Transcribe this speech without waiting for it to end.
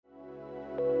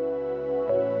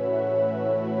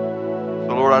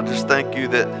I just thank you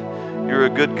that you're a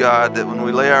good God, that when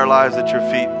we lay our lives at your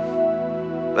feet,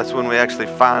 that's when we actually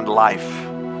find life,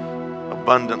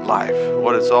 abundant life,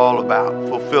 what it's all about,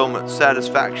 fulfillment,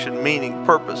 satisfaction, meaning,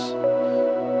 purpose.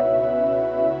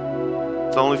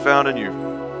 It's only found in you.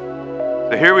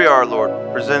 So here we are, Lord,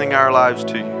 presenting our lives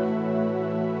to you.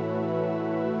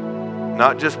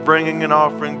 Not just bringing an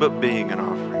offering, but being an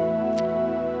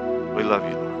offering. We love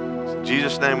you, Lord. In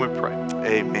Jesus' name we pray.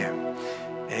 Amen.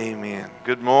 Amen.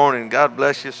 Good morning. God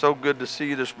bless you. So good to see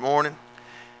you this morning.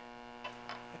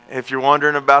 If you're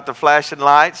wondering about the flashing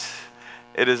lights,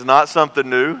 it is not something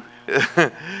new.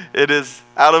 It is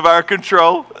out of our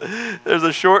control. There's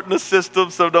a short in the system,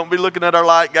 so don't be looking at our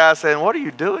light guy saying, "What are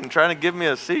you doing? Trying to give me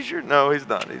a seizure?" No, he's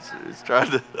not. He's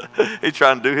trying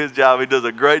to do his job. He does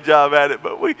a great job at it.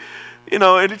 But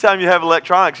anytime you have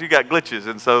electronics, you got glitches,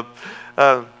 and so,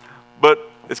 but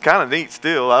it's kind of neat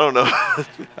still. I don't know.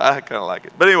 I kind of like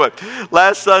it. But anyway,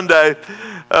 last Sunday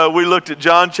we looked at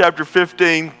John chapter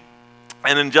 15.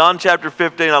 And in John chapter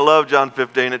 15, I love John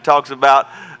 15, it talks about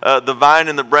the vine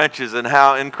and the branches and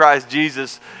how in Christ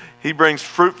Jesus, he brings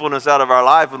fruitfulness out of our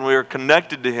life when we are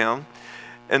connected to him.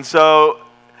 And so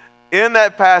in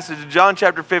that passage, in John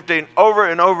chapter 15, over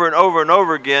and over and over and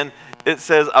over again, it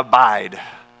says abide.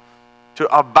 To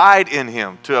abide in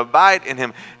him. To abide in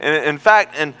him. And in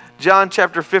fact, in John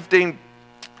chapter 15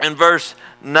 and verse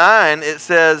 9, it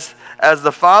says, "As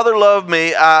the Father loved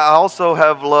me, I also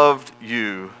have loved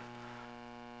you."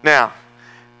 Now,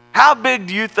 how big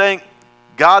do you think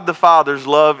God the Father's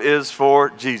love is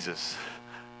for Jesus?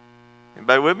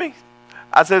 Anybody with me?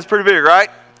 I'd say it's pretty big,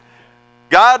 right?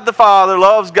 God the Father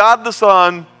loves God the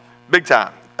Son big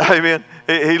time. Amen.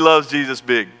 He loves Jesus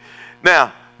big.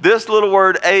 Now, this little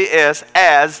word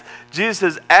as, Jesus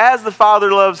says, as the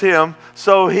Father loves him,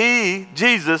 so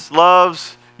Jesus,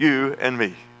 loves you and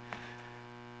me.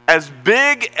 As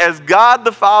big as God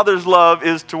the Father's love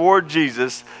is toward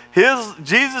Jesus,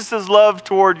 Jesus' love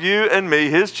toward you and me,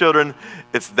 his children,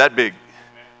 it's that big.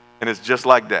 And it's just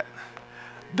like that.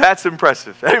 That's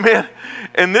impressive. Amen.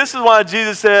 And this is why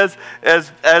Jesus says,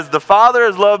 as the Father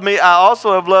has loved me, I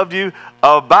also have loved you.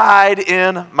 Abide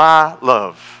in my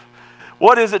love.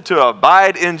 What is it to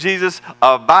abide in Jesus?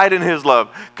 Abide in his love.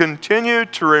 Continue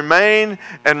to remain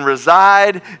and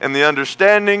reside in the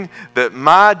understanding that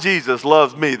my Jesus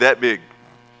loves me that big.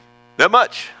 That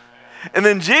much. And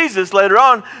then Jesus later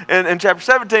on in chapter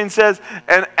 17 says,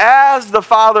 and as the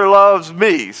Father loves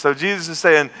me. So Jesus is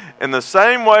saying, in the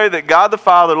same way that God the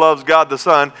Father loves God the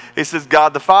Son, he says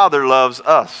God the Father loves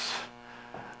us.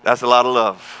 That's a lot of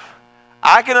love.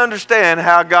 I can understand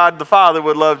how God the Father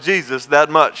would love Jesus that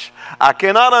much. I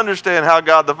cannot understand how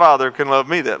God the Father can love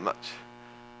me that much.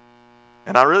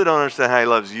 And I really don't understand how he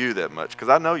loves you that much, because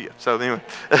I know you. So anyway,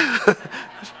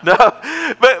 no.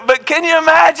 But can you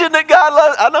imagine that God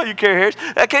loves, I know you carry hairs.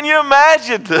 Can you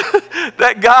imagine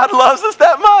that God loves us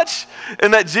that much?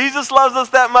 And that Jesus loves us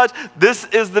that much? This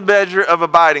is the measure of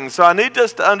abiding. So I need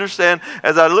us to understand,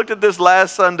 as I looked at this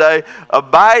last Sunday,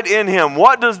 abide in him.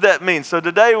 What does that mean? So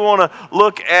today we want to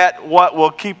look at what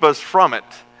will keep us from it,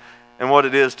 and what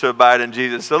it is to abide in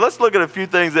Jesus. So let's look at a few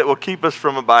things that will keep us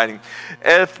from abiding.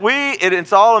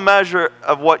 It's all a measure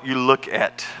of what you look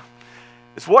at.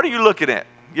 It's what are you looking at?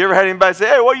 You ever had anybody say,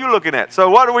 hey, what are you looking at?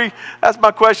 So that's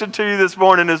my question to you this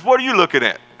morning is, what are you looking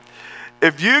at?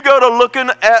 If you go to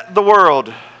looking at the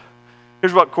world,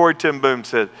 here's what Corrie ten Boom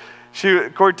said.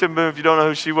 Corrie ten Boom, if you don't know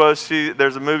who she was,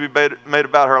 there's a movie made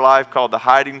about her life called The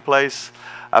Hiding Place.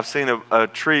 I've seen a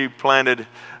tree planted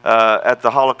at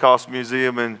the Holocaust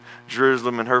Museum in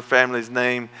Jerusalem in her family's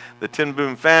name. The ten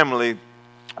Boom family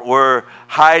were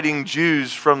hiding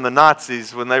Jews from the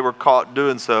Nazis when they were caught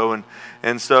doing so.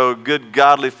 And so good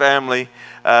godly family.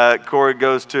 Corrie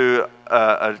goes to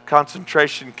a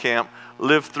concentration camp,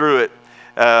 lived through it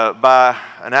by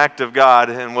an act of God,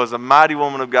 and was a mighty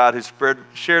woman of God who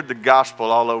shared the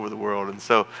gospel all over the world. And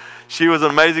so she was an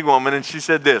amazing woman, and she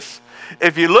said this: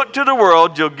 if you look to the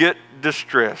world, you'll get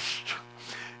distressed.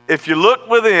 If you look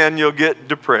within, you'll get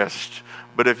depressed.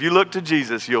 But if you look to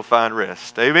Jesus, you'll find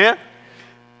rest. Amen?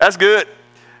 That's good.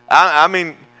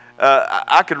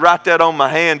 I could write that on my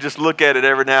hand, just look at it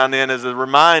every now and then as a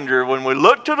reminder. When we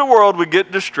look to the world, we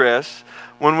get distressed.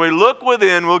 When we look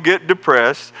within, we'll get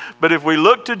depressed. But if we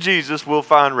look to Jesus, we'll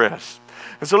find rest.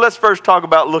 And so let's first talk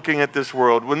about looking at this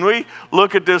world. When we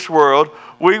look at this world,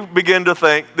 we begin to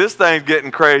think this thing's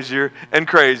getting crazier and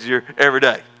crazier every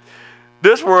day.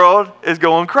 This world is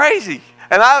going crazy.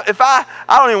 And I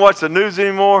don't even watch the news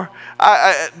anymore.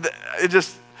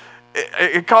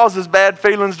 It causes bad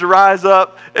feelings to rise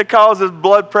up. It causes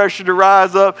blood pressure to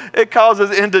rise up. It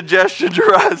causes indigestion to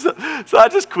rise up. So I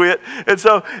just quit. And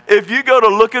so if you go to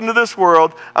look into this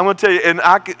world, I'm going to tell you, and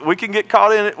we can get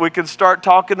caught in it. We can start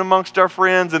talking amongst our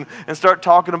friends and start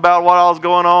talking about what all's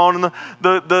going on and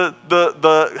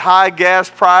the high gas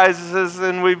prices,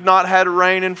 and we've not had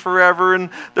rain in forever, and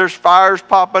there's fires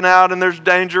popping out, and there's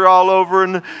danger all over,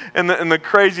 and the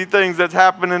crazy things that's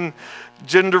happening.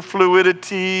 Gender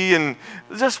fluidity and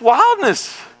just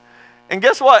wildness. And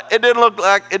guess what? It doesn't look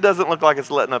like it's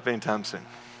letting up anytime soon.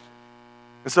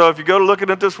 And so if you go to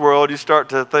looking at this world, you start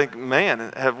to think,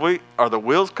 man, are the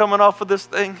wheels coming off of this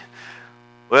thing?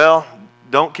 Well,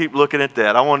 don't keep looking at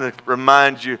that. I want to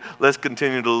remind you, let's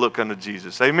continue to look unto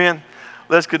Jesus. Amen?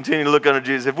 Let's continue to look unto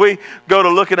Jesus. If we go to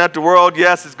looking at the world,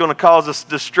 yes, it's going to cause us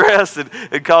distress and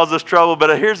cause us trouble.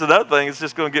 But here's another thing. It's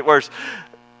just going to get worse.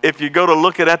 If you go to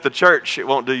looking at the church, it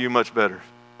won't do you much better.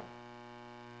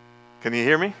 Can you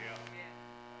hear me?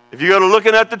 If you go to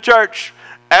looking at the church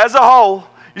as a whole,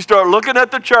 you start looking at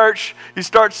the church, you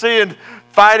start seeing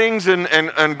fightings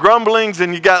and grumblings,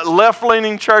 and you got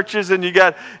left-leaning churches, and you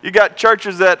got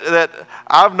churches that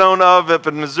I've known of up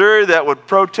in Missouri that would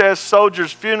protest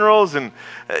soldiers' funerals and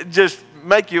just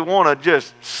make you want to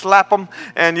just slap them.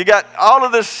 And you got all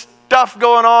of this stuff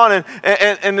going on,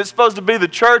 and it's supposed to be the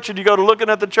church, and you go to looking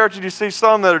at the church and you see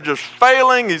some that are just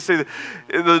failing. You see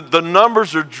the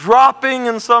numbers are dropping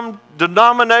in some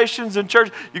denominations in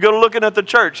church. You go to looking at the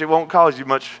church, it won't cause you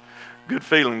much good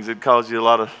feelings. It causes you a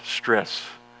lot of stress.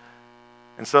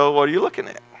 And so what are you looking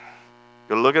at?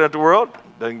 Go to looking at the world,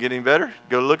 it doesn't get any better.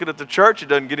 Go to looking at the church, it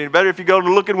doesn't get any better. If you go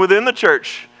to looking within the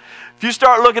church, if you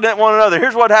start looking at one another,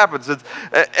 here's what happens.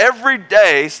 Every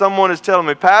day someone is telling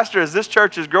me, Pastor, as this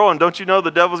church is growing, don't you know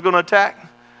the devil's going to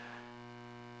attack?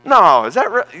 No, is that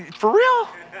for real?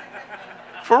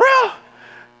 For real?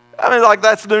 I mean, like,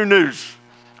 that's new news.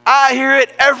 I hear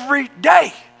it every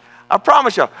day. I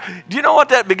promise y'all. Do you know what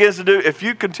that begins to do? If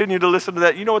you continue to listen to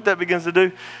that, you know what that begins to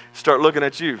do? Start looking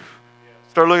at you.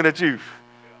 Start looking at you.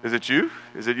 Is it you?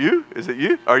 Is it you? Is it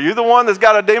you? Are you the one that's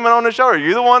got a demon on his shoulder? Are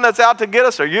you the one that's out to get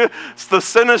us? Are you the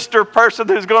sinister person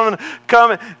who's going to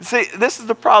come? See, this is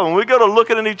the problem. We go to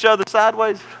looking at each other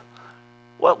sideways.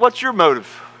 What's your motive?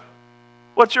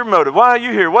 What's your motive? Why are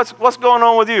you here? What's going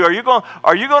on with you? Are you going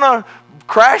to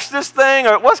crash this thing?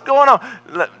 Or what's going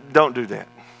on? Don't do that.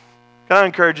 Can I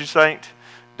encourage you, saint?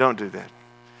 Don't do that.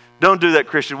 Don't do that,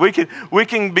 Christian. We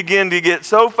can begin to get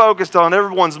so focused on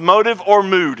everyone's motive or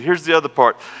mood. Here's the other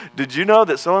part. Did you know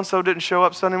that so-and-so didn't show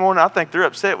up Sunday morning? I think they're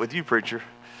upset with you, preacher.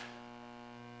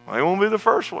 Well, they won't be the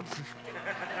first one.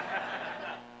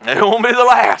 They won't be the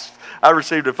last. I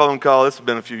received a phone call. This has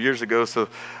been a few years ago, so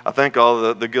I think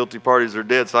all the guilty parties are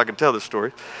dead, so I can tell this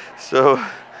story. So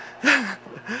I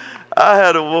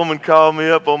had a woman call me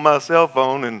up on my cell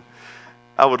phone, and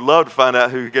I would love to find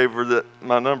out who gave her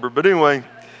my number. But anyway,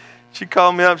 she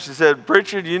called me up. She said,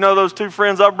 Preacher, do you know those two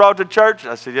friends I brought to church?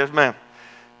 I said, yes, ma'am.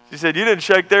 She said, you didn't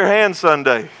shake their hand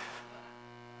Sunday.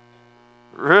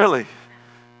 Really?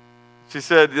 She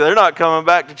said, they're not coming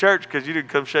back to church because you didn't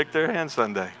come shake their hand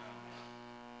Sunday.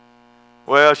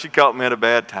 Well, she caught me at a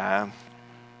bad time.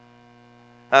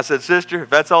 I said, sister, if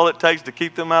that's all it takes to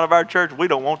keep them out of our church, we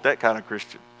don't want that kind of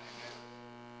Christian.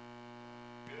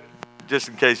 Just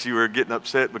in case you were getting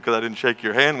upset because I didn't shake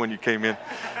your hand when you came in.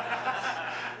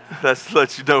 That's to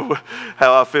let you know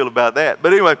how I feel about that.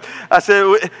 But anyway, I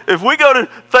said, if we go to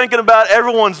thinking about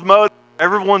everyone's motive,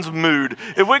 everyone's mood,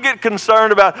 if we get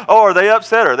concerned about, are they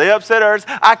upset? Are they upset?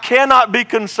 I cannot be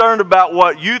concerned about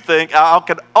what you think. I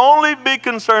can only be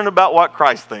concerned about what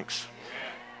Christ thinks.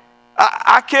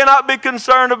 I cannot be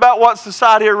concerned about what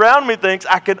society around me thinks.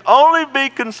 I can only be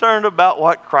concerned about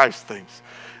what Christ thinks.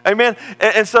 Amen.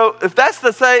 And so if that's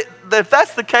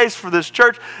the case for this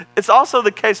church, it's also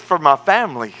the case for my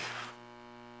family.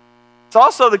 It's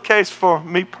also the case for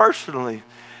me personally,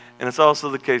 and it's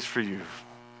also the case for you.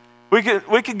 We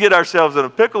can get ourselves in a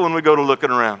pickle when we go to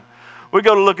looking around. We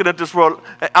go to looking at this world.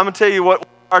 I'm going to tell you what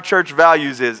our church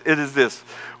values is. It is this.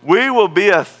 We will be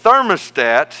a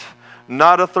thermostat,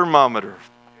 not a thermometer.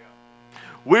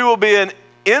 We will be an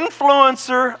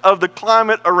influencer of the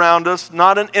climate around us,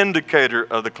 not an indicator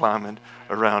of the climate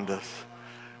around us.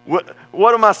 What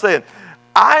am I saying?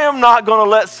 I am not going to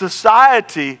let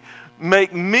society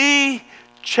make me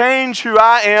change who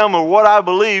I am or what I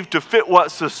believe to fit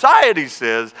what society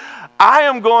says. I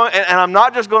am going, and I'm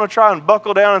not just going to try and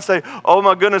buckle down and say, oh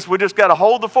my goodness, we just got to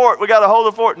hold the fort. We got to hold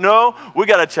the fort. No, we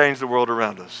got to change the world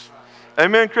around us.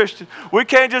 Amen, Christian. We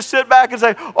can't just sit back and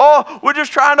say, oh, we're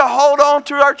just trying to hold on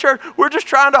to our church. We're just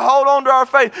trying to hold on to our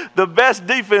faith. The best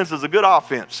defense is a good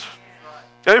offense.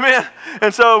 Amen.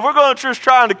 And so if we're going to just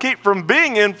trying to keep from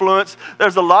being influenced,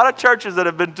 there's a lot of churches that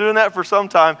have been doing that for some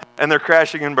time, and they're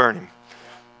crashing and burning.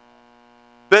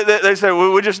 They say,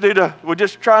 well, we're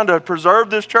just trying to preserve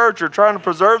this church or trying to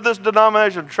preserve this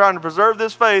denomination, trying to preserve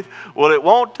this faith. Well, it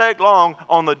won't take long.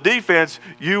 On the defense,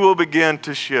 you will begin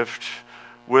to shift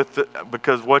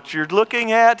because what you're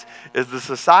looking at is the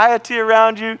society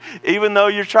around you. Even though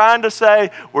you're trying to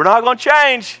say, we're not going to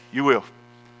change, you will.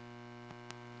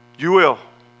 You will.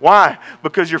 Why?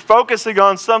 Because you're focusing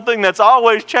on something that's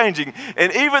always changing.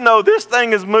 And even though this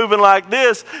thing is moving like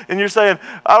this, and you're saying,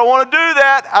 I don't want to do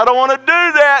that, I don't want to do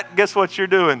that, guess what you're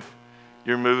doing?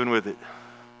 You're moving with it.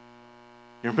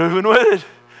 You're moving with it.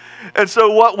 And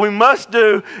so what we must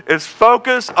do is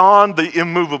focus on the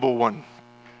immovable one.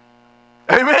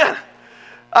 Amen.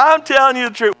 I'm telling you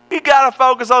the truth. We got to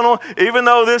focus on, even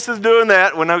though this is doing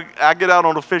that. When I get out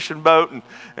on a fishing boat,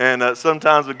 and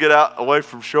sometimes we get out away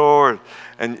from shore,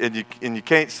 and you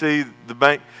can't see the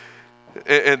bank,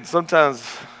 and sometimes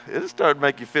it'll start to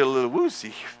make you feel a little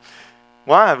woozy.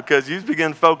 Why? Because you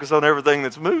begin to focus on everything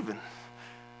that's moving.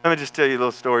 Let me just tell you a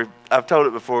little story. I've told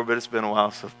it before, but it's been a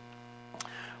while. So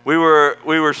we were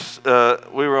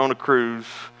on a cruise.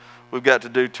 We've got to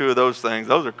do 2 of those things.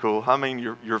 Those are cool. I mean,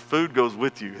 your food goes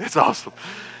with you. It's awesome.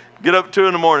 Get up at 2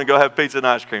 a.m, go have pizza and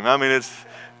ice cream. I mean, it's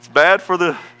bad for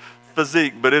the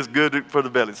physique, but it's good for the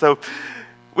belly. So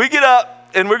we get up,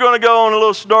 and we're going to go on a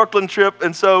little snorkeling trip.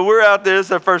 And so we're out there. It's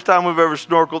the first time we've ever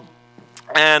snorkeled.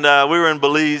 And we were in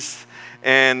Belize.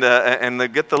 And they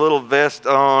get the little vest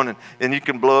on, and you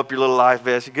can blow up your little life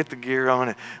vest. You get the gear on,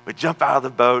 and we jump out of the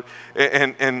boat,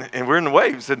 and we're in the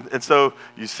waves. And so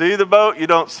you see the boat, you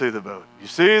don't see the boat. You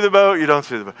see the boat, you don't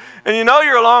see the boat. And you know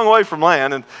you're a long way from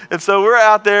land. And so we're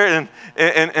out there,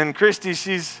 and Christy,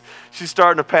 she's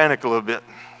starting to panic a little bit.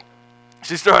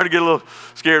 She's starting to get a little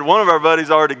scared. One of our buddies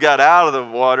already got out of the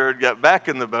water and got back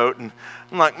in the boat. And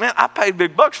I'm like, man, I paid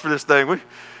big bucks for this thing.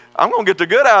 I'm going to get the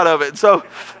good out of it. And so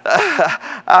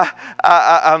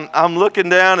I'm looking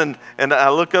down, and I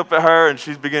look up at her, and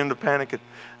she's beginning to panic. And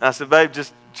I said, babe,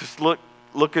 just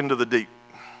look into the deep.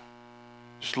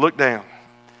 Just look down.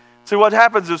 See, what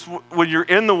happens is when you're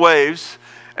in the waves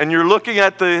and you're looking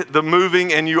at the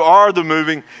moving and you are the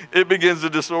moving, it begins to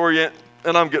disorient.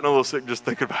 And I'm getting a little sick just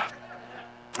thinking about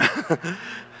it.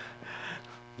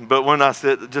 But when I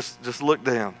said, just look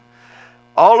down.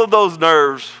 All of those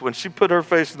nerves, when she put her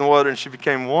face in the water and she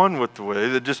became one with the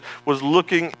wave, it just was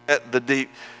looking at the deep,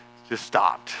 just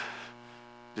stopped.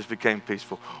 Just became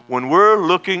peaceful. When we're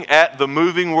looking at the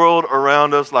moving world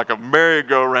around us like a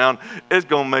merry-go-round, it's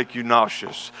going to make you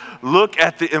nauseous. Look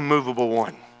at the immovable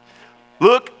one.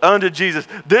 Look unto Jesus.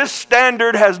 This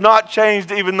standard has not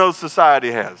changed even though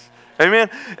society has.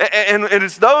 Amen? And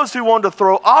it's those who want to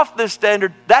throw off this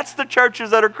standard. That's the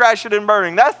churches that are crashing and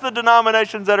burning. That's the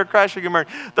denominations that are crashing and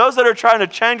burning. Those that are trying to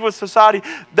change with society,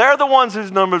 they're the ones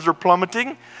whose numbers are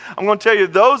plummeting. I'm going to tell you,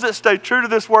 those that stay true to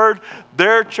this word,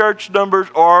 their church numbers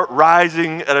are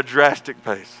rising at a drastic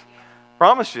pace.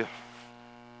 Promise you.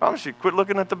 Quit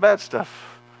looking at the bad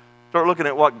stuff. Start looking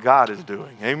at what God is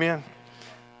doing. Amen?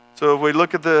 So if we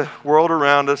look at the world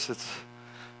around us, it's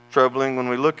troubling. When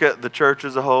we look at the church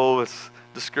as a whole, it's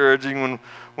discouraging.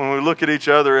 When we look at each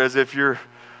other as if you're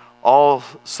all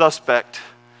suspect,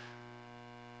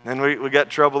 then we got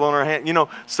trouble on our hands. You know,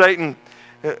 Satan,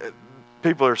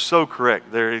 people are so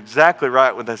correct. They're exactly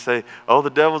right when they say, oh, the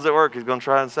devil's at work. He's going to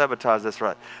try and sabotage. That's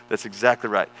right. That's exactly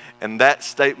right. And that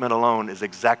statement alone is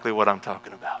exactly what I'm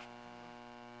talking about.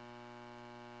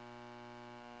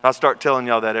 I'll start telling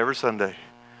y'all that every Sunday.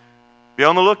 Be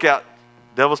on the lookout.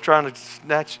 Devil's trying to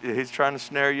snatch you. He's trying to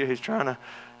snare you. He's trying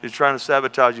to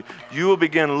sabotage you. You will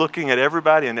begin looking at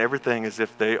everybody and everything as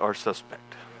if they are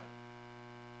suspect.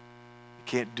 You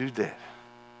can't do that.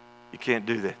 You can't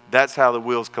do that. That's how the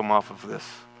wheels come off of this.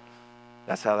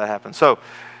 That's how that happens. So,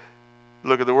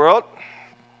 look at the world.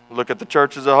 Look at the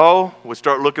church as a whole. We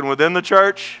start looking within the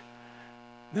church.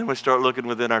 Then we start looking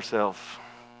within ourselves.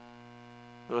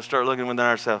 We'll start looking within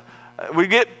ourselves. We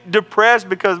get depressed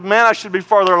because, man, I should be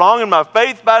farther along in my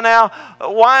faith by now.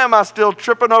 Why am I still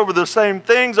tripping over the same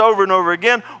things over and over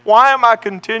again? Why am I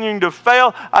continuing to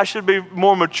fail? I should be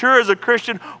more mature as a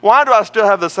Christian. Why do I still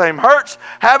have the same hurts,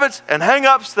 habits, and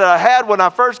hang-ups that I had when I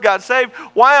first got saved?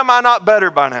 Why am I not better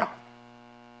by now?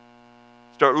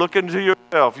 Start looking to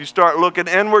yourself. You start looking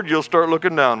inward, you'll start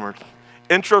looking downward.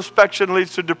 Introspection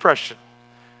leads to depression.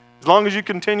 As long as you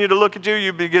continue to look at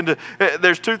you begin to,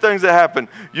 there's 2 things that happen.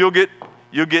 You'll get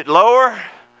lower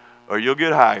or you'll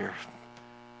get higher.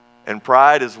 And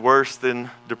pride is worse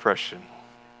than depression.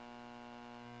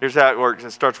 Here's how it works.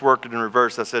 It starts working in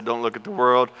reverse. I said, don't look at the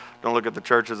world. Don't look at the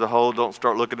church as a whole. Don't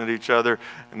start looking at each other.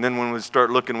 And then when we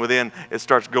start looking within, it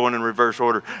starts going in reverse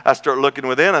order. I start looking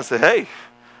within. I say, hey,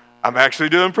 I'm actually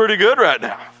doing pretty good right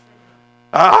now.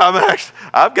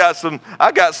 I've got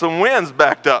some wins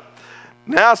backed up.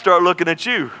 Now I start looking at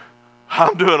you.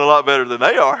 I'm doing a lot better than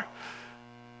they are.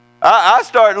 I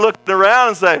start looking around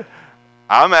and say,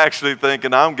 I'm actually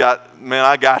thinking I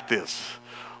got this.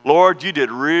 Lord, you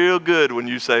did real good when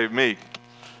you saved me.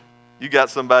 You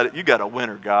got a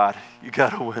winner, God. You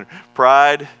got a winner.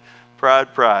 Pride.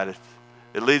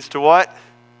 It leads to what?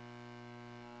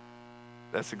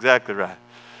 That's exactly right.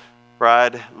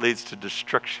 Pride leads to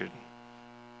destruction.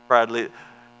 A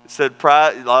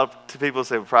lot of people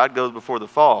say pride goes before the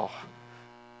fall.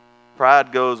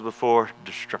 Pride goes before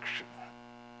destruction.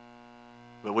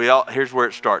 But here's where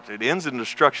it starts. It ends in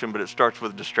destruction, but it starts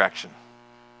with distraction.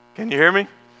 Can you hear me?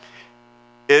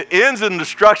 It ends in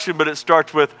destruction, but it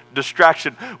starts with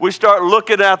distraction. We start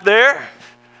looking out there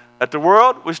at the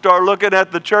world. We start looking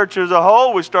at the church as a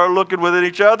whole. We start looking within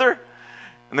each other.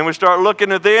 And then we start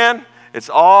looking at then. It's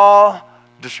all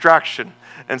distraction.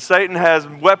 And Satan has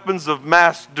weapons of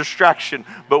mass distraction.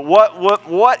 But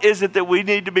what is it that we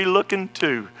need to be looking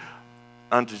to?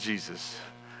 Unto Jesus.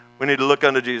 We need to look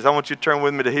unto Jesus. I want you to turn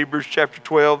with me to Hebrews chapter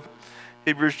 12.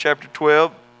 Hebrews chapter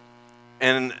 12.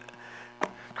 And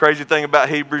crazy thing about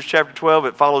Hebrews chapter 12,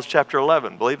 it follows chapter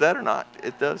 11. Believe that or not?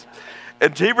 It does.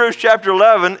 And Hebrews chapter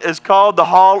 11 is called the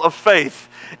Hall of Faith.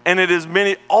 And it is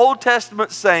many Old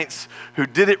Testament saints who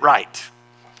did it right.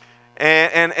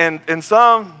 And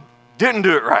some didn't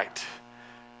do it right.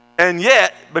 And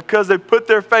yet, because they put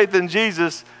their faith in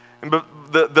Jesus, and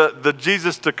the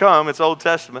Jesus to come, it's Old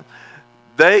Testament,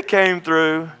 they came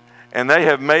through and they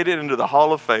have made it into the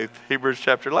Hall of Faith, Hebrews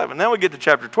chapter 11. Then we get to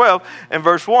chapter 12, and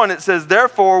verse 1, it says,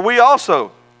 therefore we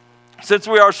also, since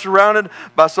we are surrounded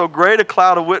by so great a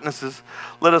cloud of witnesses,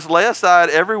 let us lay aside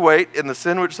every weight and the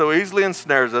sin which so easily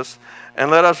ensnares us,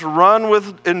 and let us run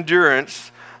with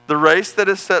endurance the race that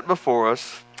is set before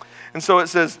us. And so it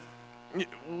says,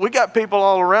 we got people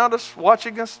all around us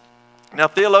watching us. Now,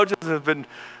 theologians have been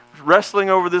wrestling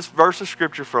over this verse of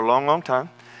Scripture for a long, long time.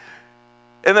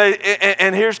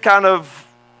 And here's kind of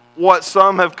what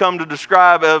some have come to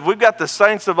describe as we've got the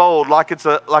saints of old like it's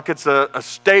a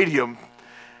stadium.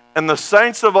 And the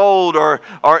saints of old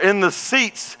are in the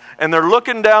seats, and they're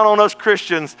looking down on us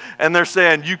Christians, and they're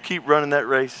saying, you keep running that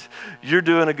race. You're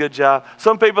doing a good job.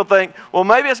 Some people think, well,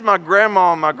 maybe it's my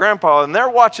grandma and my grandpa, and they're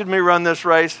watching me run this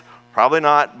race. Probably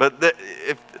not, but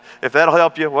if that'll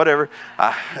help you, whatever.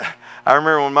 I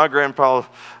remember when my grandpa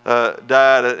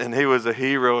died, and he was a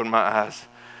hero in my eyes.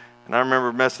 And I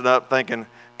remember messing up thinking,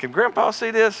 can Grandpa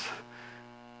see this?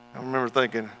 I remember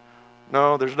thinking,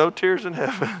 no, there's no tears in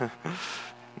heaven.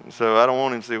 So I don't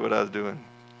want him to see what I was doing.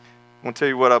 I'm going to tell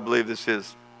you what I believe this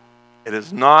is. It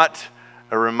is not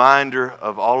a reminder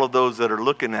of all of those that are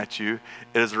looking at you.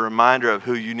 It is a reminder of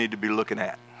who you need to be looking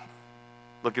at.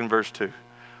 Look in verse 2.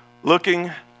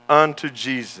 Looking unto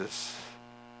Jesus,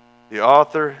 the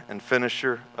author and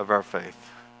finisher of our faith.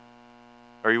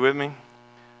 Are you with me?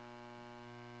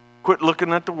 Quit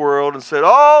looking at the world and said,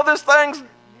 oh, this thing's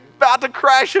about to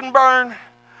crash and burn.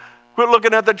 Quit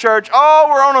looking at the church. Oh,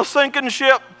 we're on a sinking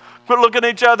ship. Quit looking at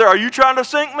each other. Are you trying to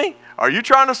sink me? Are you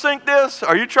trying to sink this?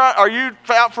 Are you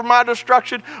out for my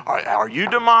destruction? Are you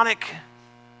demonic?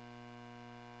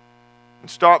 And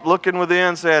stop looking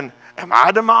within saying, am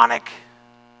I demonic?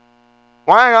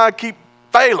 Why do I keep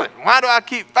failing? Why do I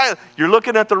keep failing? You're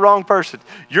looking at the wrong person.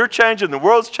 You're changing. The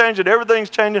world's changing. Everything's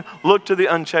changing. Look to the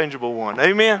unchangeable one.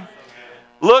 Amen?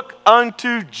 Look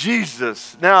unto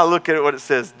Jesus. Now look at what it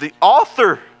says. The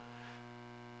author.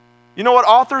 You know what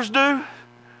authors do?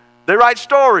 They write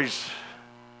stories.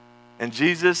 And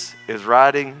Jesus is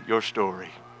writing your story.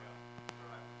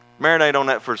 Marinate on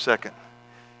that for a second.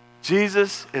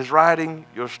 Jesus is writing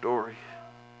your story.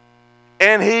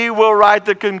 And he will write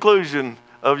the conclusion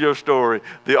of your story.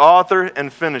 The author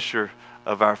and finisher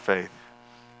of our faith.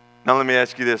 Now let me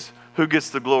ask you this. Who gets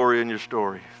the glory in your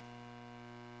story?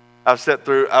 I've sat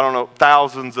through,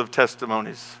 thousands of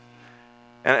testimonies.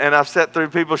 And I've sat through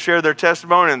people share their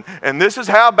testimony, and this is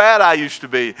how bad I used to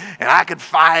be. And I could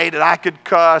fight, and I could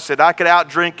cuss, and I could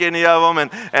outdrink any of them,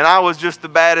 and I was just the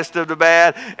baddest of the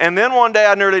bad. And then one day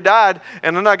I nearly died,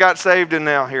 and then I got saved, and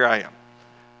now here I am.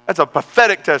 That's a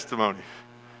pathetic testimony.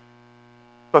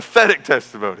 Pathetic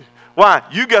testimony. Why?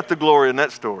 You got the glory in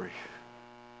that story.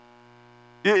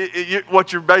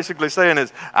 What you're basically saying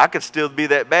is, I could still be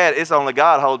that bad. It's only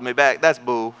God holding me back. That's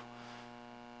bull.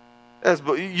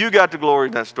 You got the glory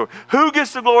in that story. Who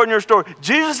gets the glory in your story?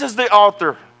 Jesus is the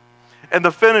author and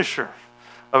the finisher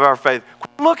of our faith.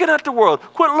 Quit looking at the world.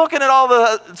 Quit looking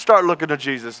at start looking at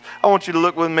Jesus. I want you to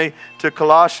look with me to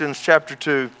Colossians chapter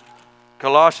 2.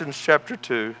 Colossians chapter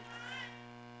 2.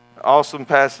 Awesome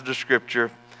passage of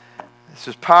Scripture. This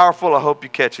is powerful. I hope you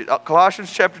catch it.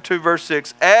 Colossians chapter 2, verse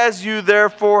 6. As you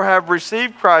therefore have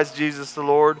received Christ Jesus the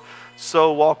Lord,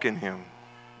 so walk in him.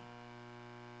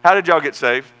 How did y'all get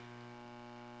saved?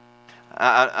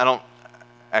 I don't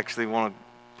actually want to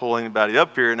pull anybody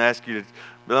up here and ask you to,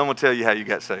 but I'm going to tell you how you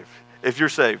got saved. If you're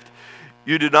saved,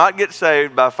 you did not get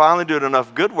saved by finally doing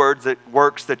enough good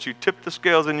works that you tipped the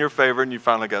scales in your favor and you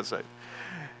finally got saved.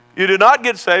 You did not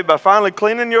get saved by finally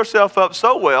cleaning yourself up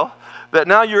so well that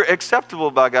now you're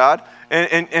acceptable by God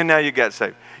and now you got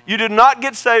saved. You did not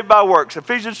get saved by works.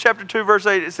 Ephesians chapter 2, verse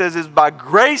 8, it says, "It's by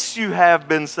grace you have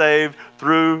been saved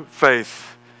through faith."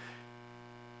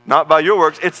 Not by your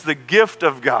works. It's the gift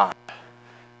of God.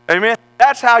 Amen?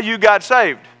 That's how you got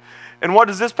saved. And what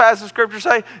does this passage of Scripture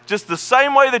say? Just the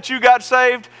same way that you got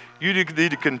saved, you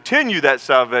need to continue that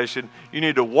salvation. You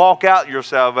need to walk out your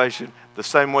salvation the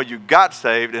same way you got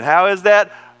saved. And how is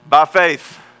that? By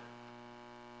faith.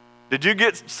 Did you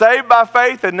get saved by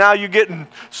faith and now you're getting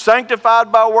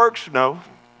sanctified by works? No.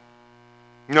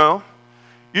 No.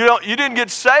 You didn't get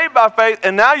saved by faith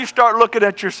and now you start looking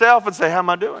at yourself and say, how am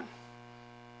I doing?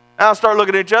 Now start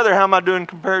looking at each other, how am I doing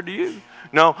compared to you?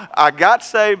 No, I got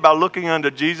saved by looking unto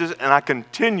Jesus, and I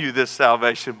continue this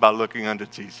salvation by looking unto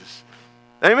Jesus.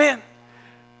 Amen?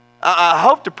 I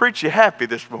hope to preach you happy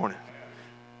this morning,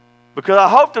 because I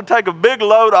hope to take a big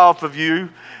load off of you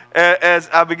as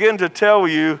I begin to tell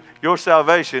you your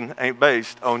salvation ain't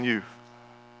based on you.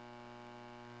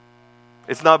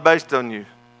 It's not based on you.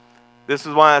 This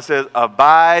is why it says,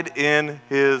 abide in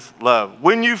his love.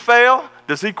 When you fail,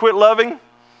 does he quit loving?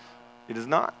 He does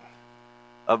not.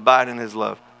 Abide in his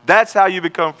love. That's how you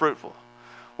become fruitful.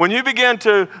 When you begin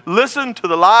to listen to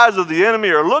the lies of the enemy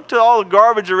or look to all the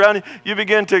garbage around you, you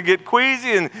begin to get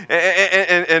queasy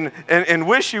and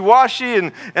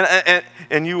wishy-washy,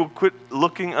 and you will quit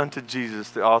looking unto Jesus,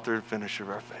 the author and finisher of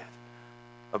our faith.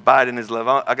 Abide in his love.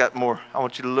 I got more. I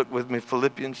want you to look with me.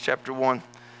 Philippians chapter 1.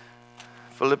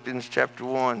 Philippians chapter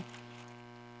 1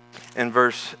 and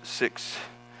verse 6.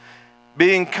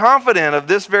 Being confident of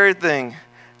this very thing,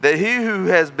 that he who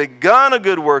has begun a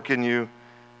good work in you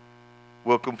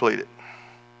will complete it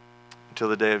until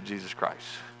the day of Jesus Christ.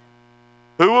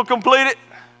 Who will complete it?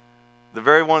 The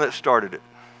very one that started it.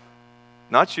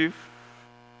 Not you.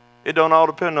 It don't all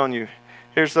depend on you.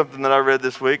 Here's something that I read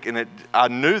this week, and I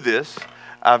knew this.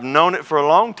 I've known it for a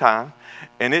long time,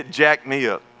 and it jacked me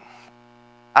up.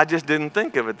 I just didn't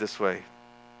think of it this way.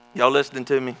 Y'all listening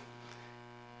to me?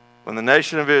 When the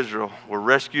nation of Israel were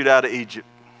rescued out of Egypt,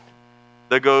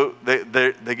 they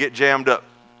get jammed up.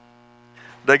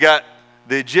 They got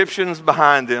the Egyptians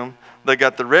behind them. They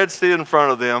got the Red Sea in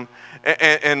front of them.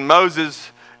 And Moses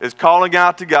is calling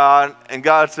out to God. And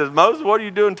God says, Moses, what are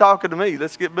you doing talking to me?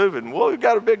 Let's get moving. Well, we've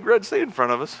got a big Red Sea in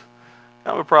front of us.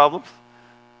 Not a problem.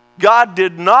 God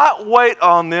did not wait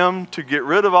on them to get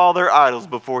rid of all their idols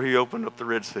before he opened up the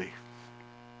Red Sea.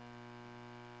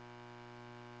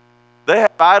 They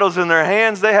have idols in their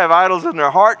hands. They have idols in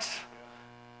their hearts.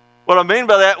 What I mean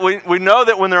by that, we know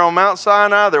that when they're on Mount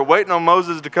Sinai, they're waiting on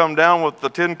Moses to come down with the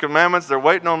 10 Commandments. They're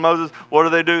waiting on Moses. What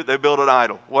do? They build an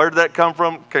idol. Where did that come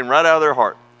from? It came right out of their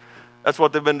heart. That's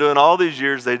what they've been doing all these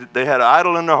years. They had an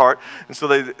idol in their heart, and so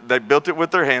they built it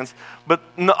with their hands. But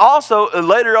also,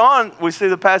 later on, we see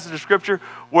the passage of Scripture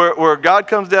where God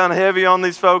comes down heavy on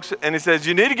these folks, and he says,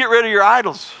 you need to get rid of your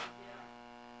idols.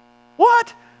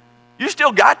 What? You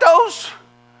still got those?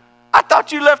 I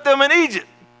thought you left them in Egypt.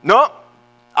 No,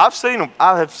 I've seen them.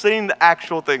 I have seen the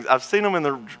actual things. I've seen them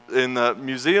in the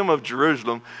Museum of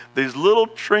Jerusalem. These little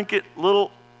trinket,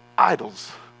 little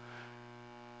idols.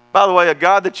 By the way, a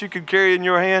God that you can carry in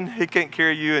your hand, he can't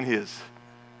carry you in his.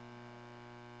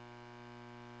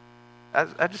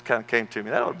 That just kind of came to me.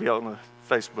 That ought to be on the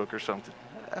Facebook or something.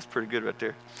 That's pretty good right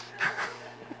there.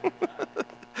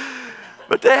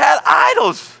 But they had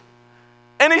idols.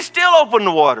 And he still opened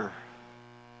the water.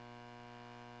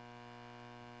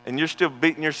 And you're still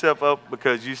beating yourself up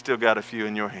because you still got a few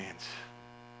in your hands.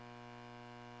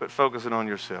 Quit focusing on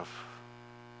yourself.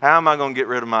 How am I going to get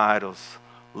rid of my idols?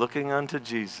 Looking unto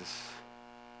Jesus,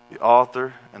 the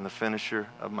author and the finisher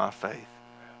of my faith.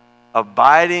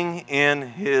 Abiding in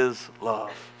his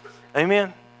love.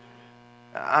 Amen?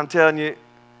 I'm telling you,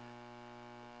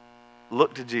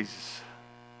 look to Jesus.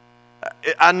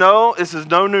 I know this is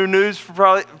no new news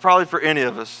probably for any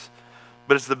of us,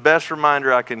 but it's the best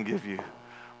reminder I can give you.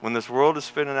 When this world is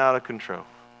spinning out of control,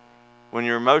 when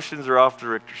your emotions are off the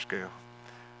Richter scale,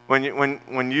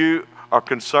 when you are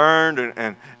concerned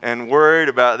and worried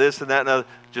about this and that and other,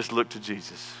 just look to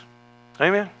Jesus.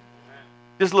 Amen?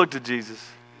 Just look to Jesus.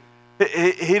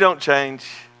 He don't change.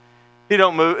 He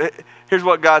don't move. Here's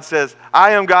what God says.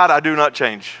 I am God, I do not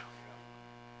change.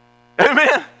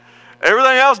 Amen?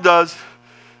 Everything else does.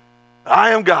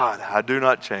 I am God, I do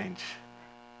not change.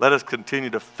 Let us continue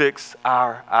to fix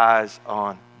our eyes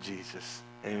on Jesus.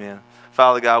 Amen.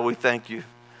 Father God, we thank you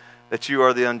that you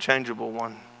are the unchangeable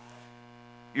one.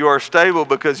 You are stable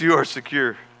because you are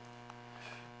secure.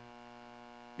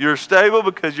 You're stable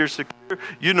because you're secure.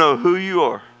 You know who you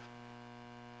are.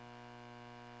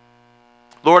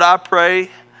 Lord, I pray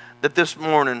that this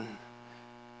morning,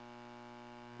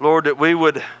 Lord, that we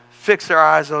would fix our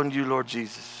eyes on you, Lord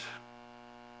Jesus.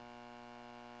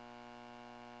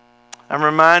 I'm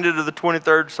reminded of the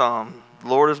 23rd Psalm. The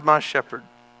Lord is my shepherd.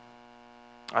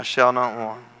 I shall not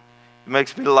want. He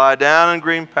makes me lie down in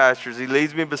green pastures. He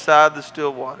leads me beside the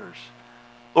still waters.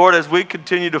 Lord, as we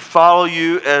continue to follow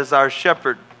you as our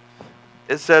shepherd,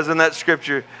 it says in that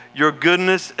scripture, your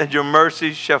goodness and your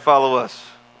mercy shall follow us.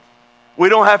 We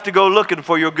don't have to go looking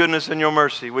for your goodness and your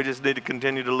mercy. We just need to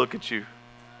continue to look at you.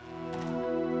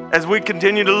 As we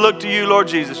continue to look to you, Lord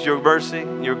Jesus, your mercy,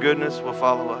 your goodness will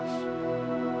follow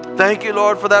us. Thank you,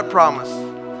 Lord, for that promise.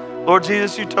 Lord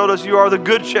Jesus, you told us you are the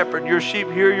good shepherd. Your sheep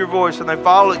hear your voice and they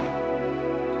follow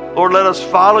you. Lord, let us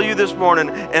follow you this morning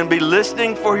and be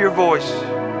listening for your voice.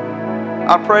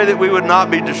 I pray that we would not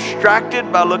be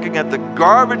distracted by looking at the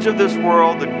garbage of this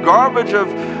world, the garbage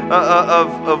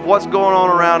of what's going on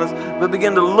around us, but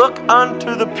begin to look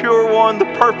unto the pure one, the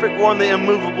perfect one, the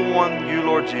immovable one, you,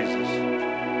 Lord Jesus.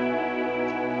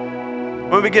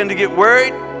 When we begin to get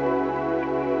worried,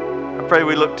 I pray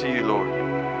we look to you, Lord.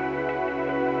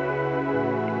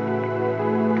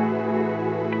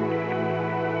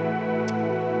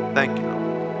 Thank you,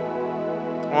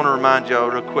 Lord. I want to remind y'all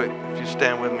real quick, if you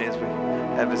stand with me as we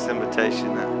have this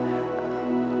invitation.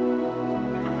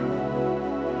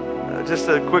 Just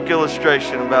a quick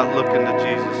illustration about looking to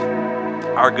Jesus,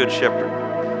 our good shepherd.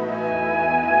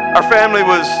 Our family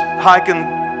was hiking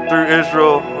through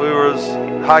Israel. We was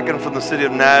hiking from the city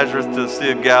of Nazareth to the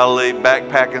Sea of Galilee,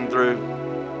 backpacking through.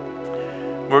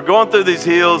 We're going through these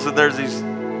hills, and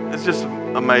it's just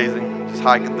amazing, just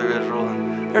hiking through Israel.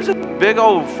 And there's a big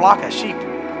old flock of sheep.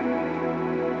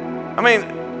 I mean,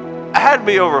 it had to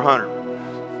be over 100.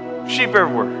 Sheep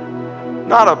everywhere.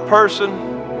 Not a person.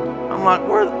 I'm like,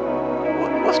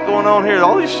 what's going on here?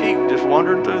 All these sheep just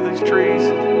wandering through these trees.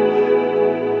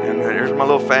 And there's my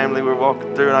little family we're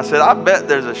walking through. And I said, I bet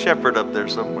there's a shepherd up there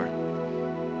somewhere.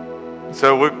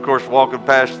 So we're, of course, walking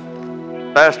past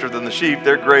faster than the sheep.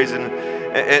 They're grazing.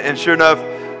 And sure enough,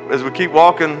 as we keep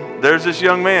walking, there's this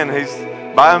young man. He's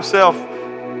by himself,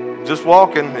 just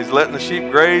walking. He's letting the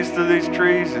sheep graze through these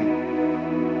trees.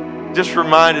 And just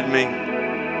reminded me,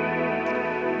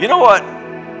 you know what?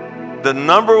 The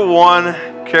number one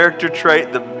character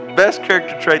trait, the best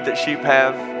character trait that sheep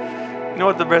have, you know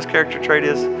what the best character trait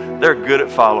is? They're good at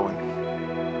following.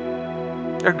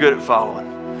 They're good at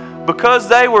following. Because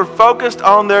they were focused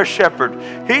on their shepherd.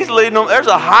 He's leading them. There's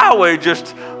a highway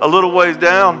just a little ways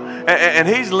down, and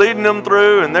he's leading them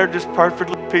through, and they're just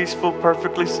perfectly peaceful,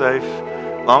 perfectly safe.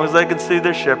 As long as they can see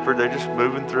their shepherd, they're just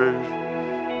moving through.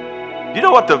 You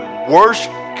know what the worst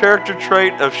character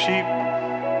trait of sheep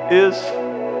is?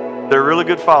 They're really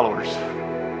good followers.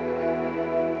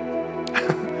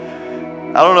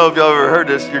 I don't know if y'all ever heard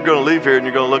this. You're going to leave here and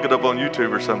you're going to look it up on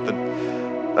YouTube or something.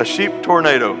 A sheep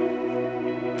tornado.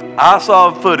 I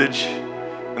saw footage,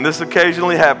 and this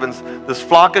occasionally happens. This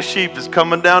flock of sheep is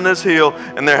coming down this hill,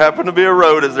 and there happened to be a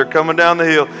road as they're coming down the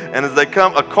hill. And as they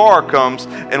come, a car comes,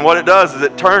 and what it does is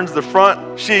it turns the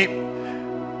front sheep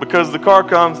because the car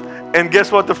comes. And guess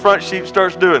what the front sheep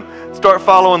starts doing? Start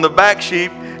following the back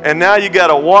sheep, and now you got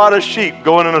a wad of sheep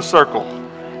going in a circle.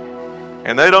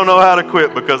 And they don't know how to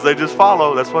quit because they just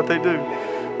follow. That's what they do.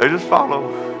 They just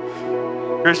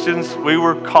follow. Christians, we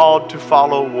were called to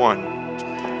follow one,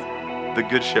 the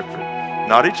Good Shepherd.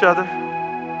 Not each other,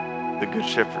 the Good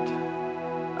Shepherd.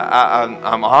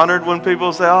 I'm honored when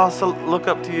people say, oh, so look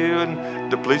up to you.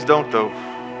 And please don't, though.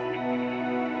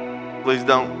 Please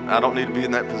don't. I don't need to be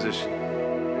in that position.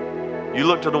 You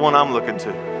look to the one I'm looking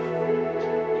to.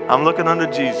 I'm looking unto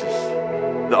Jesus,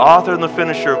 the author and the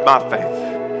finisher of my faith.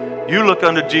 You look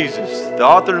unto Jesus, the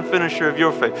author and finisher of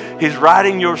your faith. He's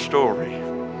writing your story.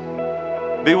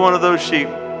 Be one of those sheep.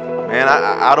 Man,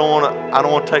 I don't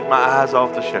want to take my eyes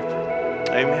off the shepherd.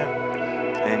 Amen.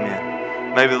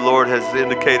 Amen. Maybe the Lord has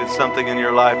indicated something in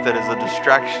your life that is a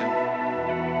distraction.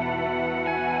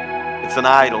 It's an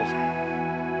idol.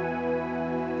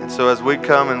 And so as we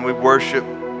come and we worship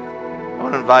I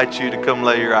want to invite you to come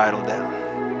lay your idol down.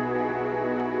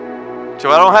 So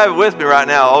I don't have it with me right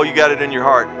now. Oh, you got it in your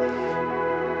heart.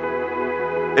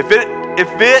 If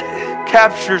it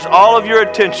captures all of your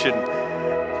attention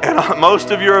and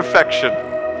most of your affection,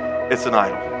 it's an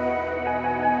idol.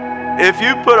 If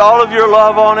you put all of your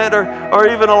love on it, or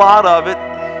even a lot of it,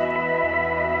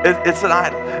 it's an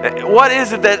idol. What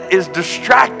is it that is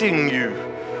distracting you?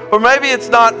 Or maybe it's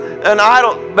not an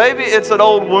idol. Maybe it's an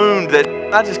old wound that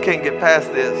I just can't get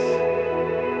past this.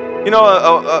 You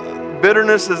know,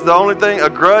 bitterness is the only thing, a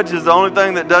grudge is the only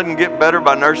thing that doesn't get better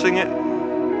by nursing it.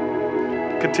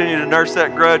 Continue to nurse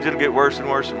that grudge, it'll get worse and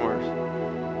worse and worse.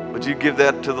 Would you give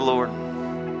that to the Lord?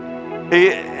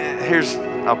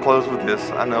 I'll close with this.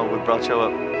 I know we brought you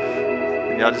up.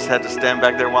 Y'all just had to stand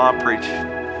back there while I preach.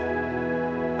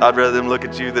 I'd rather them look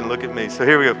at you than look at me. So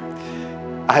here we go.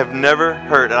 I have never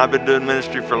heard, and I've been doing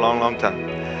ministry for a long, long time.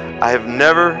 I have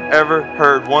never, ever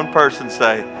heard one person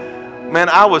say, man,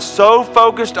 I was so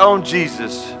focused on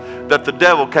Jesus that the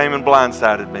devil came and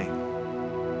blindsided me.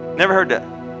 Never heard that.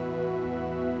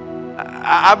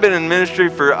 I've been in ministry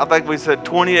for, I think we said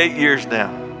 28 years now.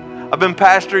 I've been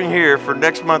pastoring here for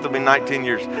next month, it'll be 19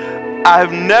 years. I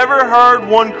have never heard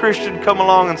one Christian come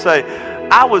along and say,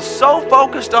 I was so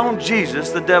focused on Jesus,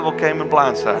 the devil came and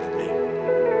blindsided me.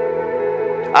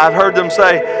 I've heard them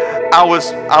say, I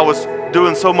was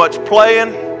doing so much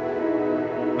playing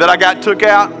that I got took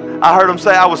out. I heard them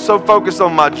say, I was so focused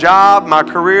on my job, my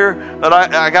career, that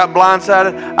I got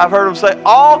blindsided. I've heard them say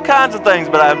all kinds of things,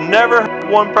 but I've never heard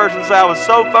one person say, I was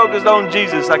so focused on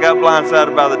Jesus, I got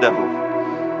blindsided by the devil.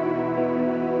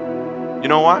 You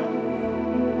know why?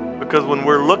 Because when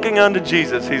we're looking unto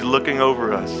Jesus, he's looking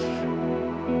over us.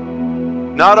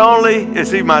 Not only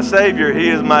is he my Savior, he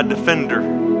is my defender.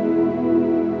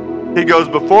 He goes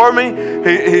before me.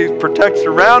 He protects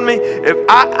around me. If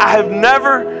I have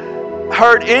never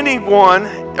heard anyone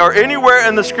or anywhere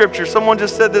in the scripture, someone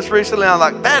just said this recently, I'm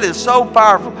like, that is so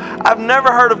powerful. I've never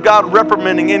heard of God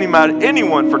reprimanding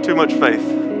anyone for too much faith.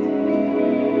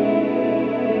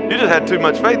 You just had too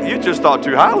much faith. You just thought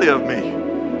too highly of me.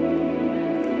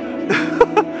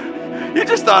 You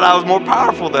just thought I was more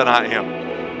powerful than I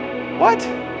am. What?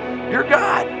 You're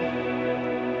God.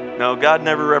 No, God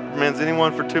never reprimands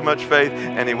anyone for too much faith,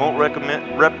 and he won't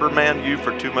reprimand you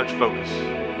for too much focus.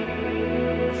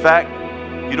 In fact,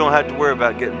 you don't have to worry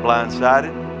about getting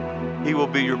blindsided. He will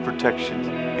be your protection.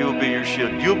 He will be your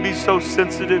shield. You'll be so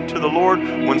sensitive to the Lord,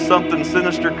 when something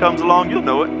sinister comes along, you'll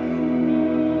know it.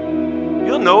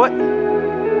 You'll know it.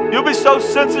 You'll be so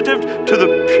sensitive to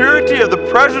the purity of the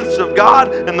presence of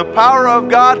God and the power of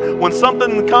God. When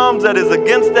something comes that is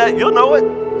against that, you'll know it.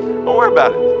 Don't worry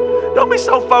about it. Don't be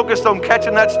so focused on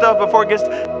catching that stuff before it gets.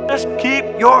 Just keep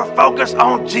your focus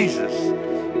on Jesus.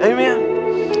 Amen.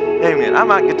 Amen. I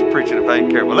might get to preaching if I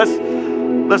ain't careful.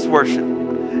 Let's worship.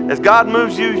 As God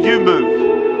moves you, you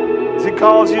move. As he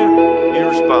calls you, you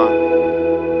respond.